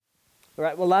All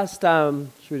right, well, how's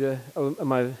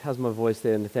my voice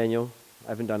there, Nathaniel?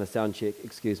 I haven't done a sound check,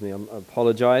 excuse me, I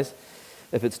apologise.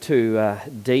 If it's too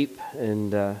deep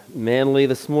and manly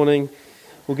this morning,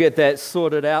 we'll get that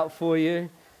sorted out for you.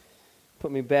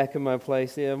 Put me back in my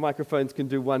place here. Microphones can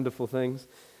do wonderful things.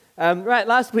 Right,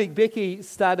 last week Becky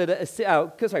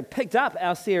picked up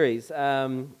our series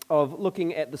of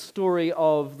looking at the story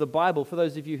of the Bible. For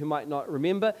those of you who might not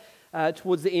remember,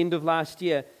 towards the end of last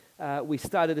year, we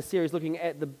started a series looking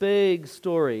at the big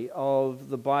story of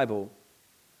the Bible.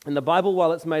 And the Bible,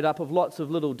 while it's made up of lots of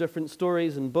little different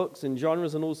stories and books and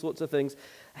genres and all sorts of things,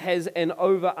 has an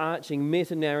overarching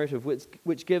meta-narrative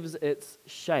which gives its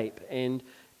shape and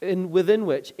within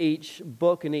which each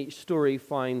book and each story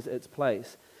finds its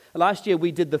place. Last year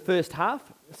we did the first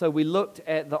half, so we looked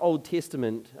at the Old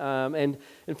Testament, and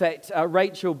in fact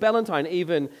Rachel Ballantyne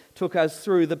even took us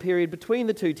through the period between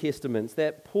the two testaments,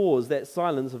 that pause, that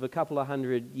silence of a couple of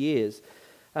hundred years.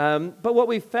 But what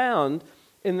we found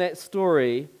in that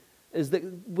story is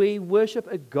that we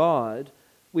worship a God,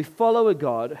 we follow a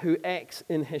God who acts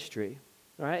in history.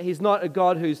 Right? He's not a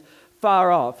God who's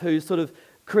far off, who's sort of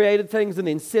created things and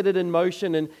then set it in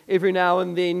motion and every now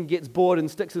and then gets bored and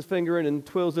sticks his finger in and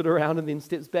twirls it around and then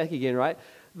steps back again, right?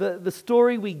 The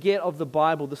story we get of the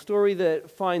Bible, the story that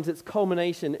finds its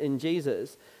culmination in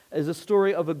Jesus, is a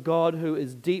story of a God who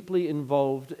is deeply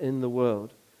involved in the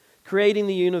world, creating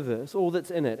the universe, all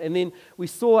that's in it. And then we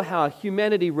saw how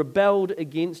humanity rebelled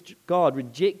against God,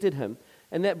 rejected him,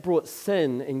 and that brought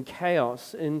sin and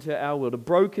chaos into our world, a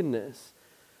brokenness.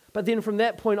 But then from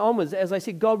that point onwards, as I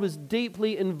said, God was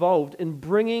deeply involved in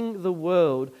bringing the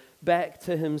world back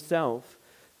to himself,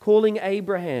 calling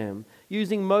Abraham,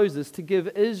 using Moses to give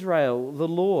Israel the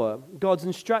law, God's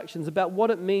instructions about what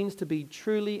it means to be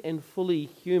truly and fully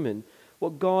human,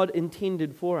 what God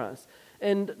intended for us.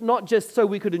 And not just so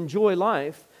we could enjoy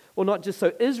life, or not just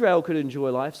so Israel could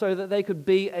enjoy life, so that they could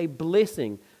be a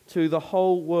blessing to the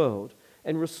whole world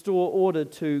and restore order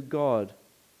to God.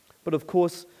 But of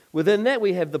course, within that,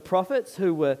 we have the prophets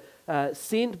who were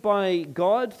sent by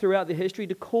God throughout the history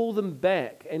to call them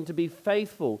back and to be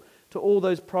faithful to all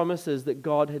those promises that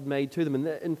God had made to them, and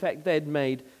that, in fact, they had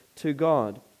made to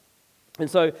God. And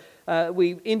so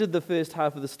we ended the first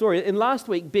half of the story. And last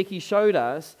week, Becky showed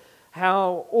us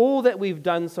how all that we've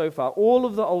done so far, all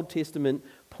of the Old Testament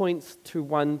points to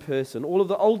one person. All of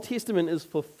the Old Testament is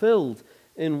fulfilled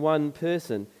in one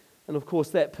person. And of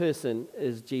course, that person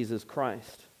is Jesus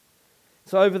Christ.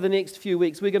 So over the next few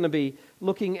weeks, we're going to be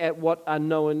looking at what are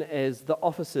known as the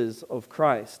offices of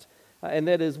Christ. And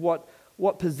that is what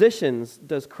positions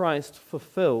does Christ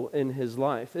fulfill in his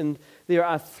life. And there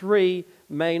are three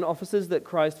main offices that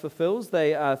Christ fulfills.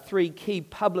 They are three key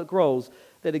public roles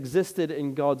that existed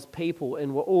in God's people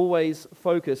and were always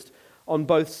focused on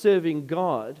both serving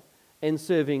God and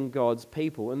serving God's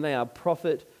people. And they are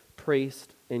prophet,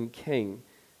 priest, and king.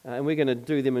 And we're going to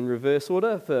do them in reverse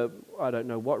order for I don't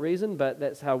know what reason, but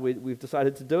that's how we've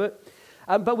decided to do it.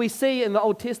 But we see in the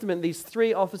Old Testament these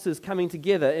three offices coming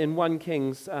together in 1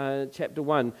 Kings chapter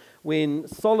 1 when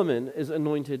Solomon is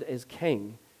anointed as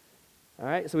king. All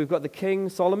right, so we've got the king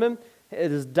Solomon.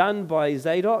 It is done by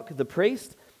Zadok the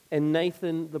priest and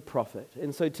Nathan the prophet.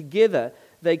 And so together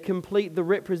they complete the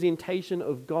representation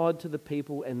of God to the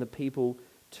people and the people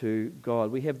to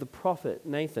God. We have the prophet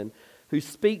Nathan, who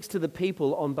speaks to the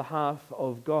people on behalf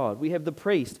of God. We have the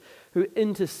priest who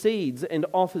intercedes and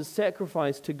offers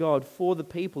sacrifice to God for the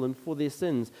people and for their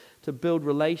sins to build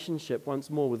relationship once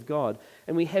more with God.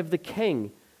 And we have the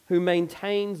king who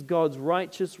maintains God's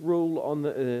righteous rule on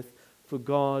the earth for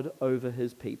God over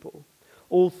his people.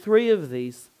 All three of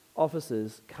these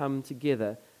offices come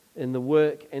together in the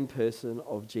work and person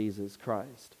of Jesus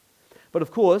Christ. But of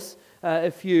course,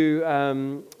 if you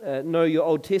know your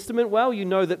Old Testament well, you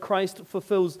know that Christ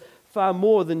fulfills far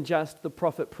more than just the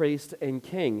prophet, priest, and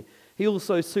king. He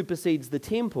also supersedes the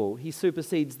temple. He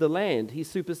supersedes the land. He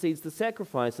supersedes the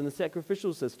sacrifice and the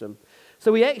sacrificial system.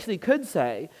 So we actually could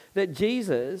say that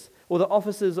Jesus, or the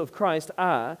offices of Christ,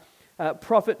 are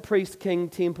prophet, priest, king,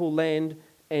 temple, land,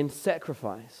 and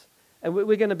sacrifice. And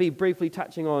we're going to be briefly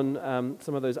touching on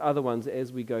some of those other ones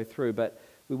as we go through, but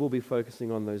we will be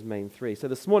focusing on those main three. So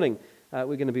this morning,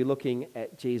 we're going to be looking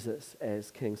at Jesus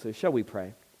as King. So shall we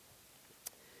pray?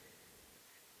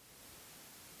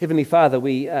 Heavenly Father,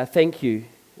 we thank you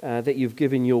that you've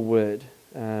given your word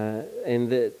and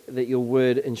that your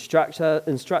word instructs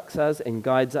us and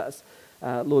guides us,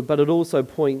 Lord, but it also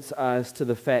points us to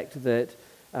the fact that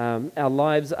our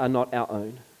lives are not our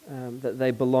own, that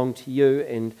they belong to you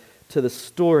and to the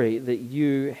story that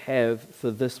you have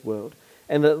for this world.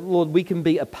 And that, Lord, we can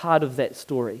be a part of that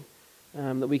story.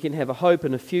 that we can have a hope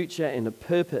and a future and a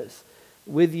purpose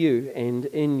with you and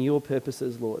in your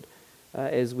purposes, Lord,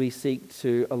 as we seek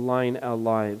to align our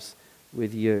lives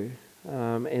with you.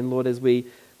 And Lord, as we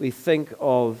think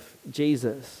of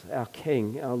Jesus, our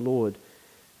King, our Lord,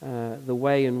 the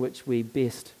way in which we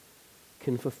best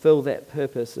can fulfill that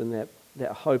purpose and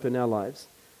that hope in our lives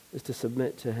is to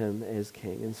submit to him as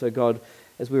King. And so God,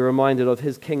 as we're reminded of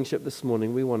his kingship this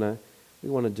morning, we want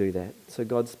to do that. So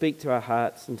God, speak to our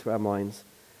hearts and to our minds.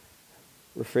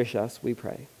 Refresh us, we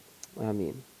pray.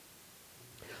 Amen.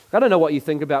 I don't know what you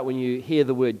think about when you hear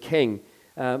the word king.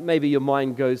 Maybe your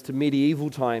mind goes to medieval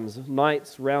times,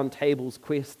 knights, round tables,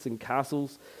 quests and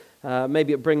castles.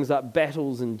 Maybe it brings up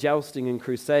battles and jousting and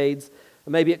crusades.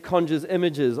 Maybe it conjures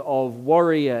images of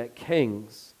warrior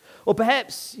kings. Or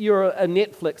perhaps you're a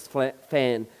Netflix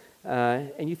fan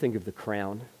and you think of The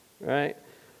Crown, right?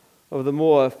 Of the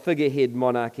more figurehead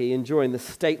monarchy, enjoying the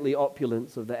stately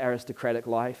opulence of the aristocratic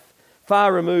life,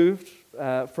 far removed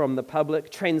from the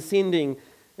public, transcending,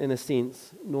 in a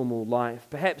sense, normal life.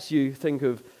 Perhaps you think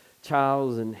of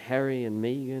Charles and Harry and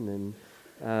Meghan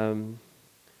and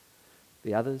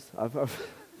the others.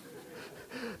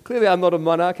 Clearly I'm not a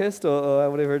monarchist or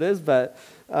whatever it is, but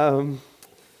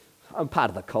I'm part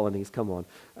of the colonies, come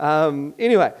on.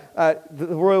 Anyway,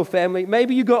 the royal family.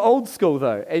 Maybe you got old school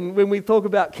though, and when we talk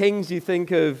about kings, you think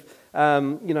of,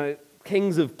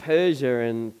 kings of Persia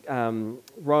and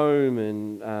Rome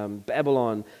and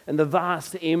Babylon and the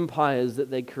vast empires that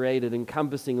they created,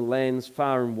 encompassing lands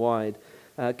far and wide.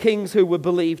 Kings who were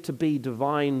believed to be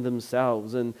divine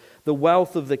themselves, and the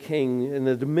wealth of the king and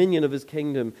the dominion of his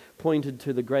kingdom pointed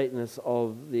to the greatness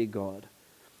of their God.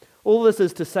 All this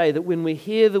is to say that when we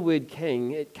hear the word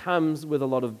king, it comes with a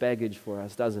lot of baggage for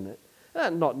us, doesn't it?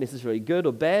 Not necessarily good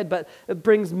or bad, but it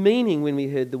brings meaning when we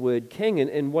heard the word king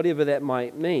and whatever that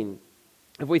might mean.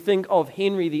 If we think of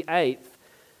Henry VIII,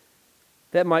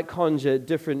 that might conjure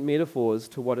different metaphors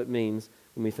to what it means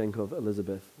when we think of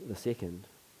Elizabeth II.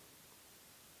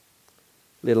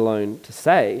 Let alone to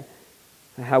say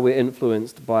how we're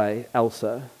influenced by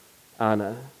Elsa,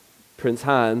 Anna, Prince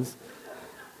Hans,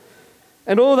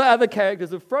 and all the other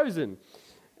characters of Frozen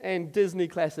and Disney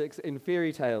classics and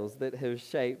fairy tales that have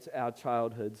shaped our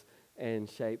childhoods and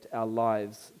shaped our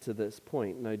lives to this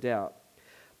point, no doubt.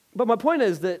 But my point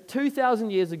is that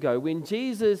 2,000 years ago, when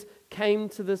Jesus came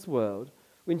to this world,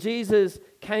 when Jesus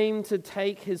came to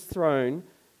take his throne,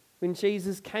 when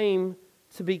Jesus came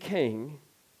to be king,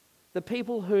 the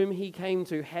people whom he came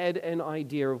to had an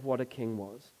idea of what a king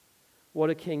was, what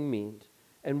a king meant,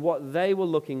 and what they were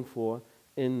looking for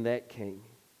in that king.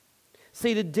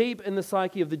 Seated deep in the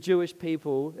psyche of the Jewish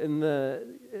people in the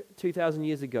 2,000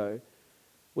 years ago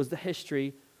was the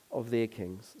history of their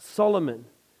kings. Solomon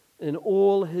in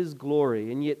all his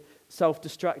glory, and yet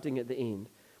self-destructing at the end.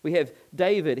 We have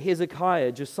David,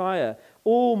 Hezekiah, Josiah,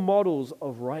 all models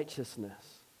of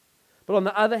righteousness. But on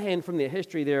the other hand, from their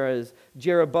history, there is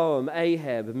Jeroboam,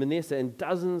 Ahab, Manasseh, and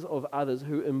dozens of others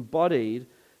who embodied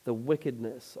the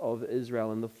wickedness of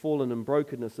Israel and the fallen and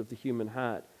brokenness of the human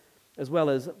heart, as well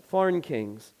as foreign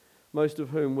kings, most of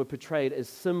whom were portrayed as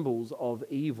symbols of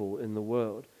evil in the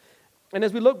world. And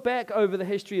as we look back over the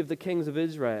history of the kings of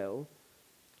Israel,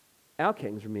 our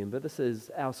kings, remember, this is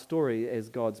our story as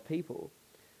God's people.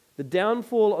 The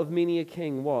downfall of many a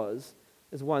king was,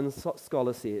 as one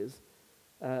scholar says,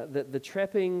 that the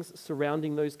trappings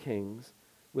surrounding those kings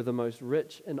were the most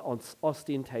rich and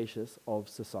ostentatious of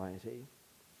society.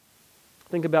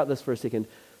 Think about this for a second.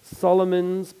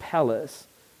 Solomon's palace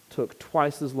took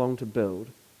twice as long to build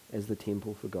as the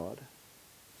temple for God.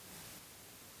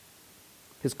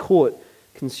 His court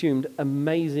consumed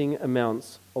amazing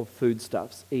amounts of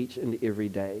foodstuffs each and every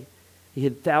day. He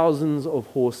had thousands of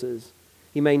horses.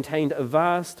 He maintained a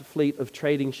vast fleet of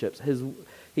trading ships.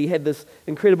 He had this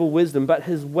incredible wisdom, but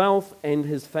his wealth and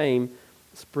his fame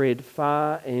spread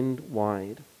far and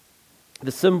wide.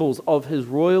 The symbols of his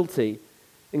royalty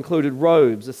included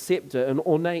robes, a scepter, an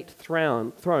ornate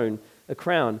throne, a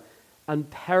crown,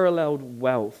 unparalleled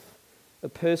wealth, a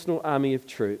personal army of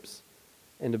troops,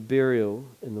 and a burial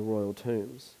in the royal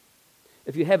tombs.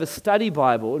 If you have a study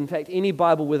Bible, in fact any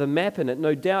Bible with a map in it,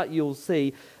 no doubt you'll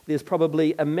see there's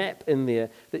probably a map in there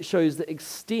that shows the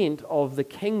extent of the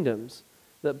kingdoms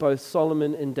that both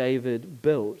Solomon and David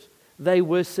built. They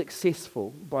were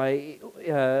successful by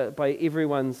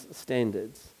everyone's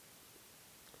standards.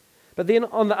 But then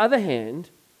on the other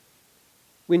hand,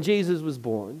 when Jesus was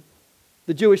born,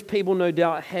 the Jewish people no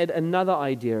doubt had another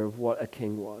idea of what a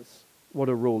king was, what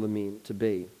a ruler meant to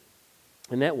be.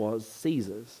 And that was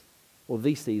Caesar's, or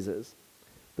the Caesars,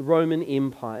 the Roman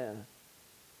Empire.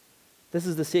 This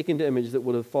is the second image that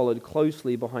would have followed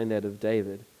closely behind that of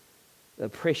David, the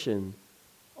oppression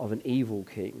of an evil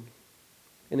king.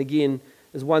 And again,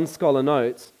 as one scholar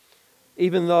notes,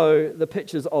 even though the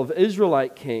pictures of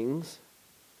Israelite kings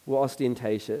were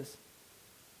ostentatious,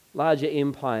 larger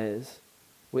empires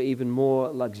were even more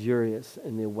luxurious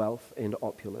in their wealth and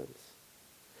opulence.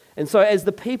 And so as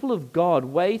the people of God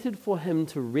waited for him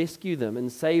to rescue them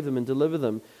and save them and deliver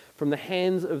them from the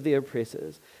hands of their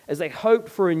oppressors, as they hoped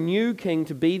for a new king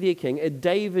to be their king, a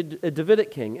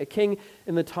Davidic king, a king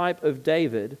in the type of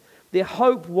David, their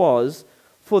hope was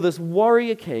for this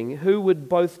warrior king who would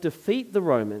both defeat the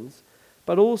Romans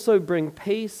but also bring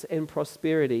peace and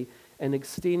prosperity and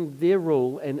extend their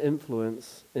rule and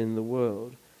influence in the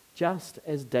world, just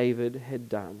as David had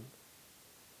done.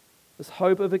 This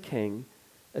hope of a king,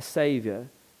 a savior,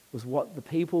 was what the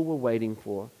people were waiting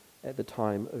for at the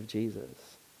time of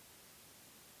Jesus.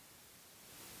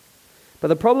 But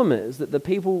the problem is that the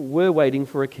people were waiting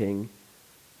for a king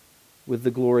with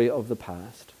the glory of the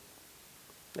past.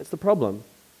 That's the problem.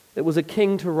 It was a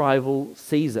king to rival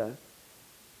Caesar,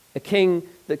 a king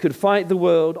that could fight the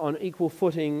world on equal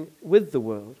footing with the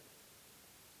world,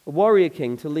 a warrior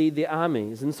king to lead their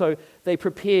armies. And so they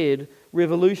prepared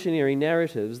revolutionary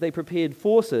narratives. They prepared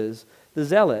forces, the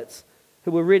zealots,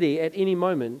 who were ready at any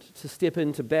moment to step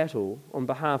into battle on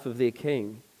behalf of their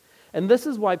king. And this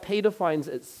is why Peter finds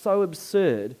it so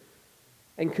absurd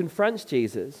and confronts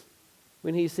Jesus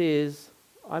when he says,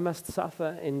 "I must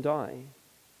suffer and die."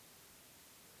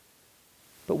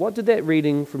 But what did that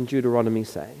reading from Deuteronomy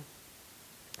say,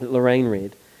 that Lorraine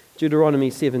read? Deuteronomy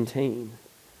 17.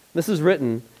 This is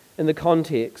written in the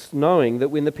context, knowing that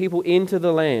when the people enter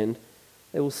the land,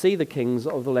 they will see the kings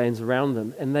of the lands around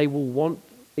them, and they will want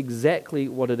exactly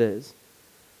what it is.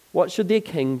 What should their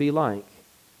king be like?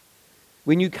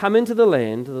 When you come into the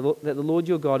land that the Lord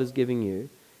your God is giving you,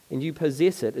 and you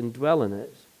possess it and dwell in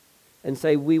it, and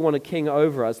say, "We want a king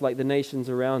over us like the nations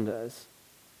around us,"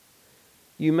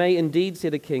 you may indeed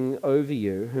set a king over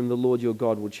you, whom the Lord your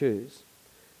God will choose,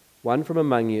 one from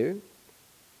among you,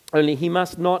 only he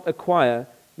must not acquire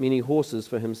many horses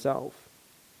for himself,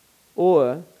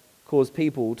 or cause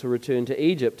people to return to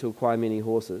Egypt to acquire many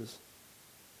horses.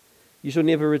 You shall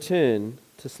never return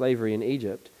to slavery in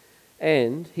Egypt,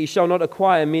 and he shall not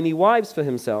acquire many wives for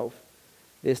himself,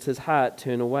 lest his heart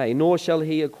turn away, nor shall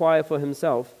he acquire for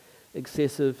himself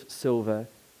excessive silver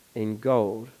and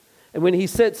gold. And when he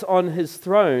sits on his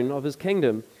throne of his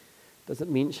kingdom, does it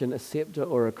mention a scepter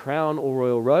or a crown or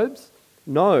royal robes?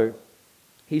 No.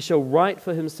 He shall write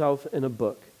for himself in a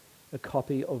book a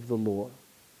copy of the law,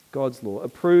 God's law,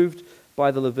 approved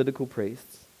by the Levitical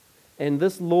priests. And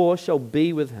this law shall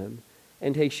be with him,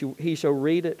 and he shall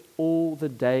read it all the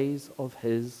days of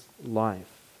his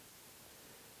life.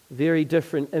 Very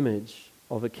different image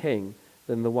of a king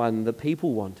than the one the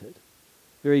people wanted.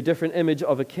 Very different image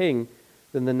of a king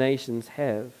than the nations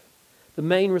have. The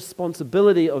main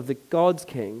responsibility of the God's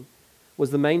king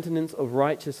was the maintenance of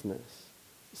righteousness,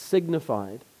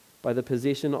 signified by the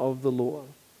possession of the law,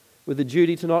 with the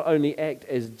duty to not only act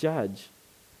as judge,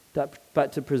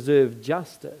 but to preserve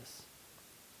justice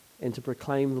and to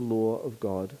proclaim the law of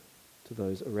God to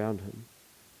those around him.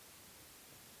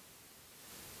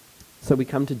 So we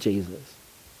come to Jesus.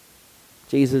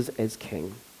 Jesus as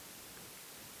king.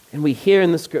 And we hear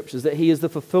in the scriptures that he is the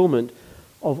fulfillment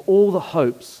of all the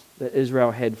hopes that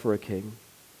Israel had for a king.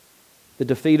 The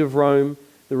defeat of Rome,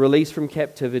 the release from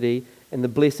captivity, and the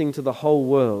blessing to the whole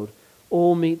world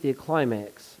all meet their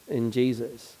climax in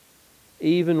Jesus,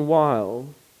 even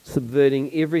while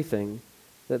subverting everything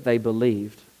that they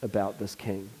believed about this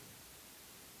king.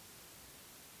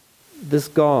 This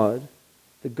God,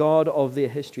 the God of their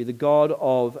history, the God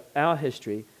of our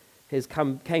history,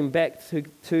 came back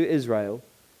to Israel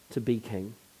to be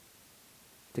king,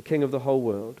 the king of the whole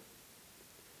world.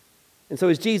 And so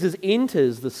as Jesus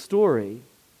enters the story,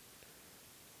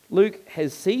 Luke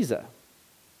has Caesar,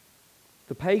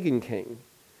 the pagan king,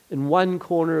 in one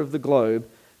corner of the globe,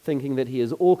 thinking that he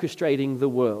is orchestrating the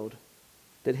world,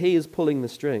 that he is pulling the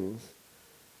strings.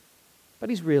 But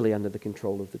he's really under the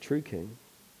control of the true king.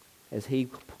 As he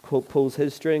pulls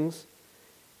his strings,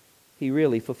 he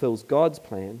really fulfills God's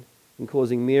plan in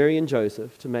causing Mary and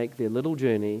Joseph to make their little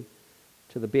journey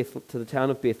to the town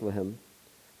of Bethlehem,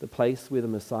 the place where the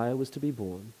Messiah was to be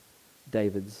born,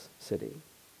 David's city.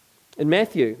 In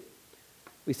Matthew,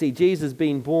 we see Jesus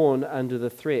being born under the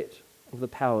threat of the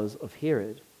powers of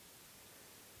Herod.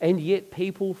 And yet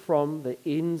people from the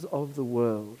ends of the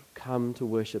world come to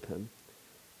worship him,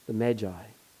 the Magi.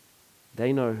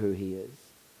 They know who he is.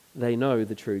 They know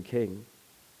the true king.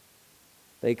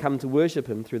 They come to worship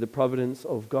him through the providence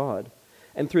of God.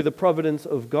 and through the providence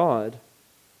of God,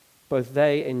 both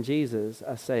they and Jesus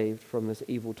are saved from this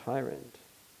evil tyrant.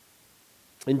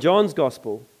 In John's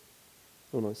Gospel,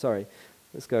 let's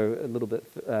go a little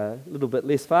bit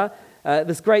less far.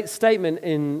 This great statement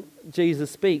in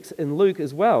Jesus Speaks in Luke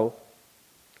as well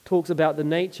talks about the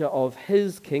nature of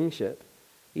his kingship.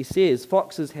 He says,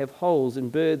 "Foxes have holes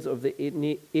and birds of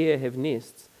the air have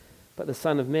nests, but the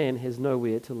Son of Man has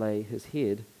nowhere to lay his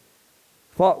head."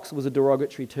 Fox was a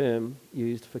derogatory term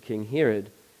used for King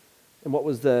Herod. And what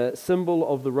was the symbol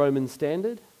of the Roman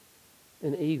standard?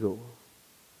 An eagle.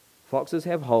 Foxes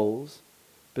have holes,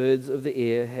 birds of the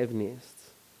air have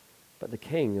nests, but the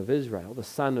King of Israel, the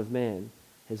Son of Man,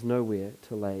 has nowhere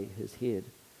to lay his head.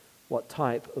 What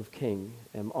type of king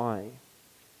am I?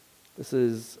 This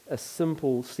is a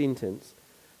simple sentence,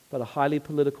 but a highly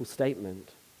political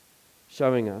statement,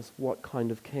 showing us what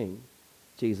kind of king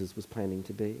Jesus was planning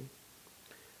to be.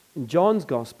 In John's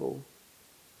Gospel,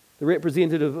 the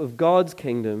representative of God's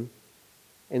kingdom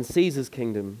and Caesar's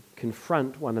kingdom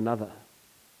confront one another,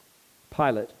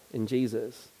 Pilate and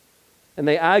Jesus, and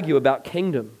they argue about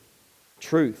kingdom,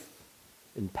 truth,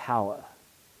 and power.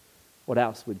 What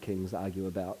else would kings argue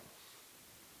about?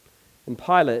 And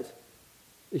Pilate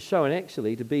is shown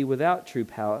actually to be without true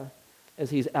power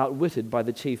as he's outwitted by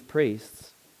the chief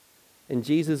priests. And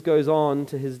Jesus goes on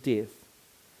to his death,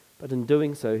 but in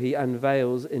doing so he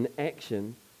unveils in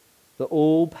action the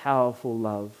all-powerful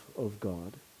love of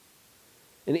God.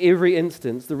 In every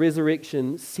instance, the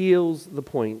resurrection seals the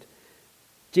point.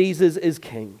 Jesus is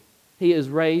King. He is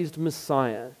raised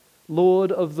Messiah,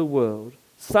 Lord of the world,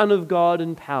 Son of God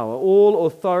in power. All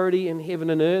authority in heaven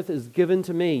and earth is given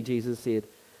to me, Jesus said,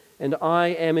 and I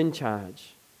am in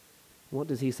charge. What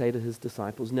does he say to his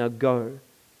disciples? Now go,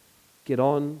 get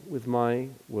on with my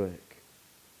work.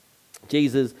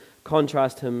 Jesus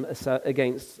contrasts him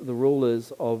against the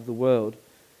rulers of the world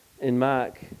in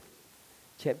Mark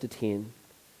chapter 10,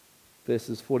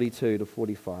 verses 42 to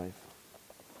 45.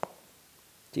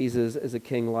 Jesus is a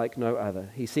king like no other.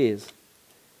 He says,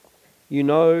 "You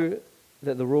know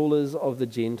that the rulers of the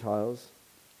Gentiles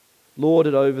lord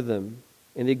it over them,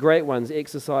 and their great ones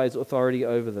exercise authority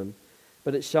over them.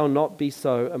 But it shall not be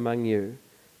so among you.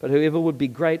 But whoever would be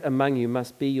great among you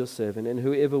must be your servant, and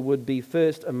whoever would be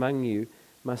first among you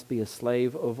must be a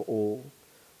slave of all.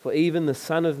 For even the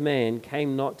Son of Man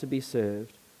came not to be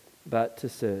served, but to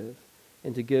serve,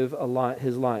 and to give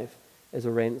his life as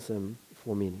a ransom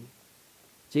for many."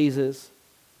 Jesus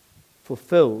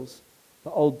fulfills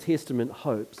the Old Testament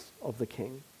hopes of the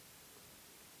King.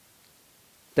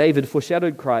 David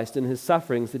foreshadowed Christ in his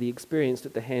sufferings that he experienced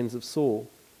at the hands of Saul,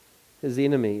 his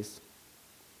enemies,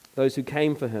 those who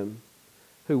came for him,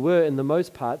 who were, in the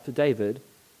most part, for David,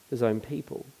 his own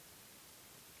people.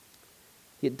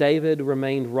 Yet David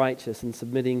remained righteous in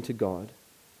submitting to God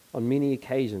on many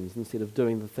occasions instead of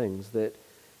doing the things that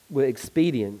were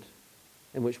expedient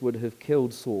and which would have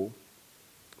killed Saul.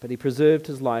 But he preserved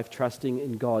his life trusting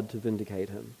in God to vindicate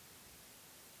him.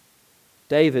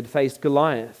 David faced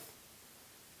Goliath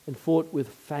and fought with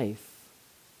faith.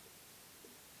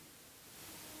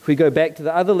 If we go back to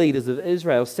the other leaders of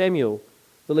Israel, Samuel,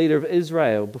 the leader of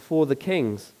Israel before the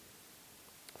kings,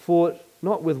 fought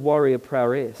not with warrior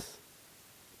prowess,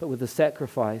 but with a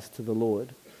sacrifice to the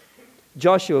Lord.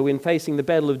 Joshua, when facing the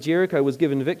battle of Jericho, was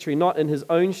given victory not in his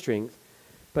own strength,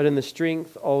 but in the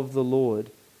strength of the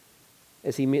Lord,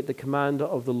 as he met the commander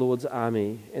of the Lord's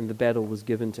army and the battle was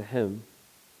given to him.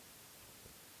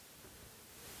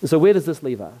 And so where does this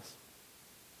leave us?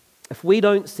 If we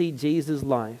don't see Jesus'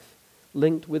 life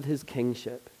linked with his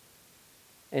kingship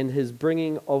and his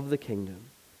bringing of the kingdom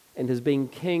and his being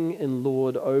king and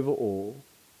Lord over all,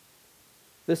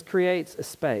 this creates a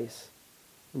space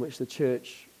in which the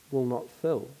church will not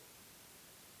fill.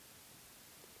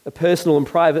 A personal and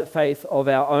private faith of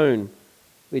our own,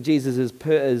 where Jesus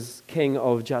is king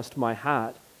of just my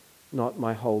heart, not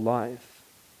my whole life.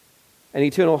 An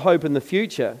eternal hope in the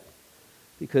future,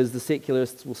 because the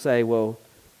secularists will say, well,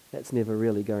 that's never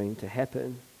really going to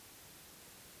happen.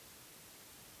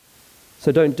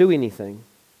 So don't do anything.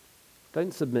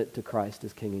 Don't submit to Christ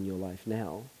as king in your life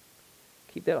now.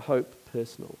 Keep that hope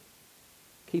personal.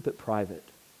 Keep it private.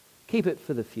 Keep it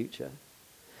for the future.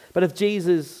 But if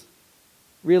Jesus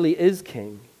really is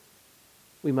king,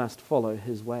 we must follow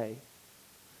his way.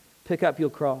 Pick up your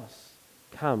cross.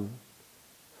 Come,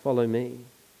 follow me.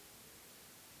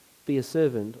 Be a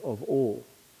servant of all.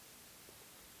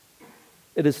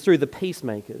 It is through the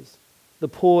peacemakers, the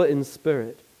poor in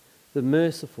spirit, the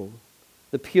merciful,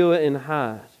 the pure in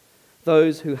heart,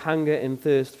 those who hunger and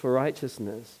thirst for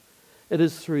righteousness. It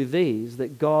is through these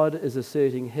that God is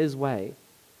asserting his way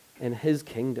and his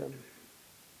kingdom.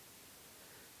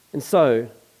 And so,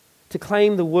 to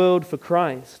claim the world for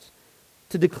Christ,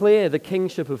 to declare the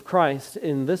kingship of Christ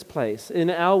in this place, in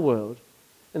our world,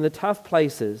 in the tough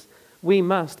places, we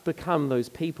must become those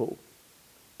people,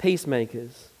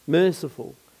 peacemakers,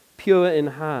 merciful, pure in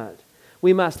heart.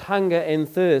 We must hunger and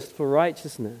thirst for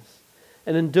righteousness.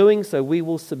 And in doing so, we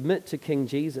will submit to King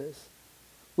Jesus.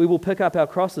 We will pick up our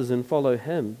crosses and follow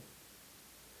him.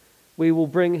 We will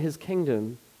bring his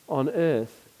kingdom on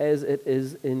earth as it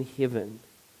is in heaven.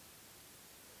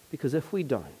 Because if we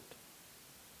don't,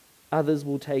 others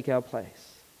will take our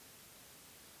place,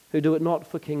 who do it not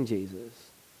for King Jesus,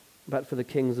 but for the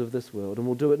kings of this world, and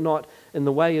will do it not in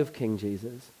the way of King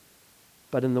Jesus,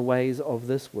 but in the ways of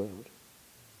this world.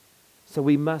 So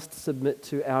we must submit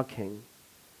to our King.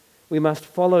 We must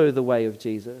follow the way of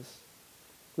Jesus.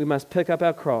 We must pick up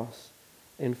our cross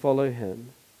and follow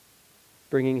him,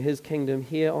 bringing his kingdom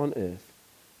here on earth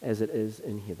as it is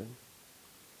in heaven.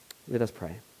 Let us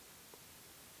pray.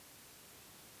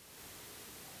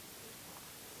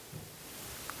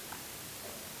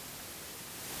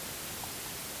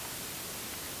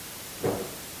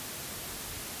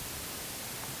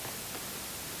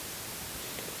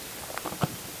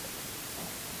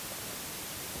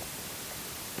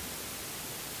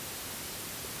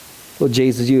 Lord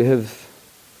Jesus,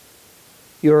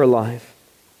 you're alive.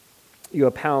 You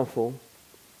are powerful.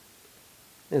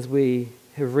 As we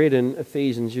have read in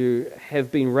Ephesians, you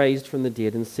have been raised from the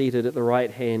dead and seated at the right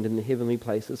hand in the heavenly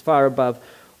places, far above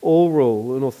all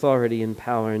rule and authority and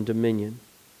power and dominion.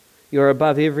 You are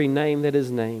above every name that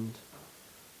is named,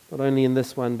 not only in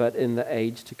this one, but in the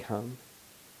age to come.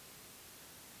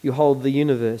 You hold the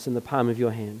universe in the palm of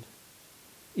your hand.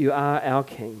 You are our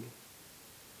King,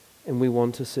 and we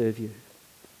want to serve you.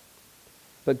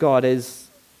 But God, as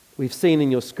we've seen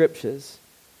in your scriptures,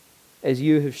 as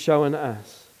you have shown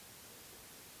us,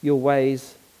 your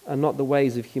ways are not the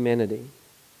ways of humanity.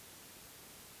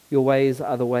 Your ways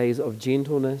are the ways of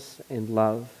gentleness and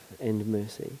love and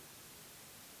mercy.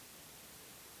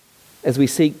 As we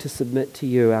seek to submit to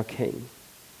you, our King,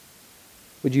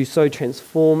 would you so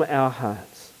transform our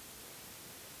hearts?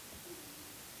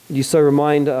 Would you so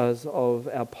remind us of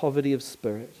our poverty of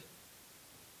spirit,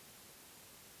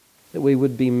 that we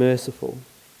would be merciful,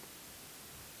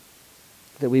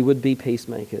 that we would be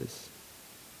peacemakers,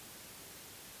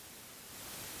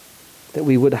 that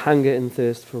we would hunger and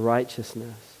thirst for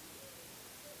righteousness.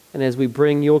 And as we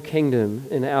bring your kingdom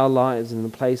in our lives and the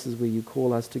places where you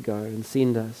call us to go and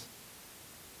send us,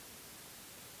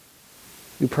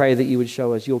 we pray that you would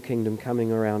show us your kingdom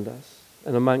coming around us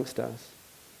and amongst us,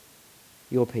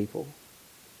 your people.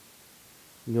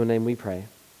 In your name we pray.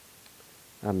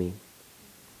 Amen.